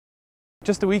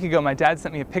Just a week ago, my dad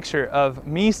sent me a picture of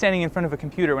me standing in front of a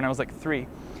computer when I was like 3.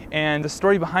 And the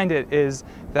story behind it is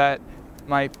that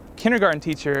my kindergarten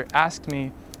teacher asked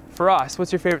me, "Feross,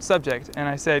 what's your favorite subject?" And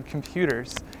I said,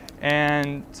 "Computers."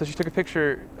 And so she took a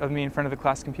picture of me in front of the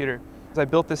class computer. I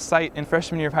built this site in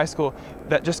freshman year of high school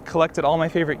that just collected all my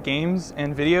favorite games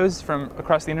and videos from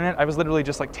across the internet. I was literally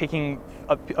just like taking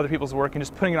other people's work and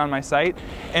just putting it on my site.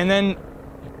 And then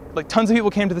like tons of people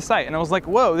came to the site, and I was like,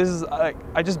 whoa, this is,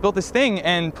 I just built this thing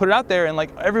and put it out there, and like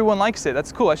everyone likes it.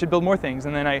 That's cool, I should build more things.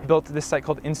 And then I built this site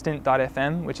called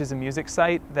instant.fm, which is a music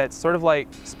site that's sort of like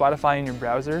Spotify in your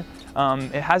browser.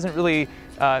 It hasn't really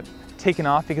taken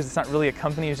off because it's not really a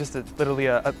company, it's just literally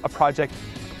a project.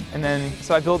 And then,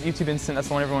 so I built YouTube Instant, that's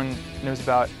the one everyone knows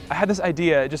about. I had this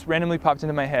idea, it just randomly popped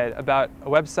into my head, about a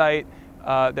website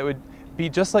that would be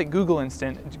just like Google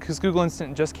Instant, because Google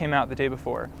Instant just came out the day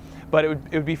before, but it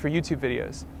would be for YouTube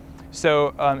videos.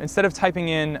 So instead of typing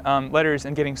in letters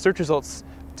and getting search results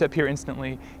to appear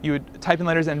instantly, you would type in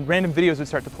letters and random videos would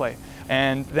start to play.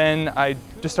 And then I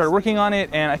just started working on it,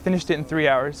 and I finished it in 3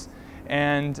 hours.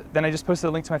 And then I just posted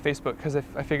a link to my Facebook because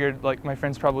I figured like my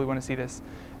friends probably want to see this.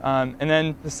 And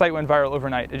then the site went viral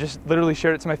overnight. I just literally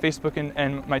shared it to my Facebook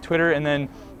and my Twitter, and then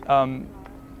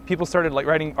people started like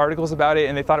writing articles about it,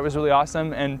 and they thought it was really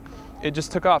awesome, and it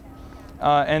just took off.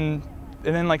 And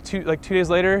then like two days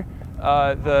later,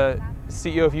 the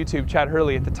CEO of YouTube, Chad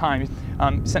Hurley at the time,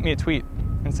 sent me a tweet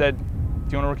and said, "Do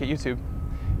you want to work at YouTube?"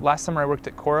 Last summer I worked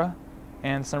at Quora,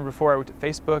 and the summer before I worked at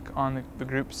Facebook on the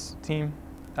groups team.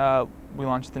 We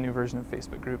launched the new version of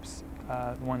Facebook groups,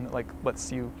 the one that like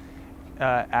lets you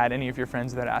add any of your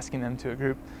friends without asking them to a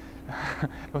group.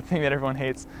 The thing that everyone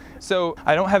hates. So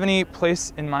I don't have any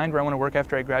place in mind where I want to work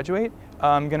after I graduate.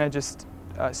 I'm gonna just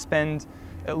spend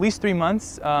at least 3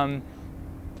 months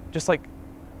just like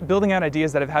building out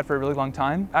ideas that I've had for a really long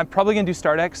time. I'm probably gonna do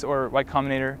StartX or Y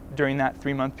Combinator during that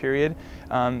 3-month period,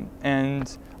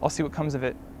 and I'll see what comes of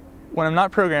it. When I'm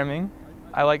not programming,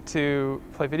 I like to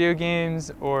play video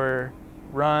games or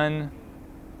run,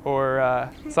 or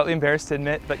slightly embarrassed to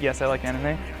admit, but yes, I like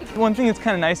anime. One thing that's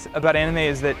kind of nice about anime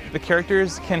is that the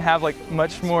characters can have like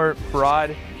much more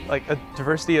broad, like a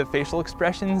diversity of facial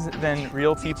expressions than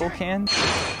real people can.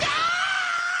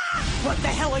 What the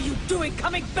hell are you doing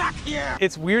coming back here?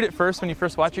 It's weird at first when you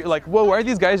first watch it, you're like, whoa, why are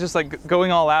these guys just like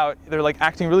going all out? They're like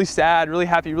acting really sad, really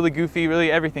happy, really goofy,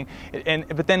 really everything.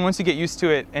 But then once you get used to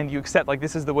it and you accept like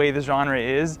this is the way the genre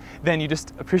is, then you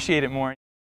just appreciate it more.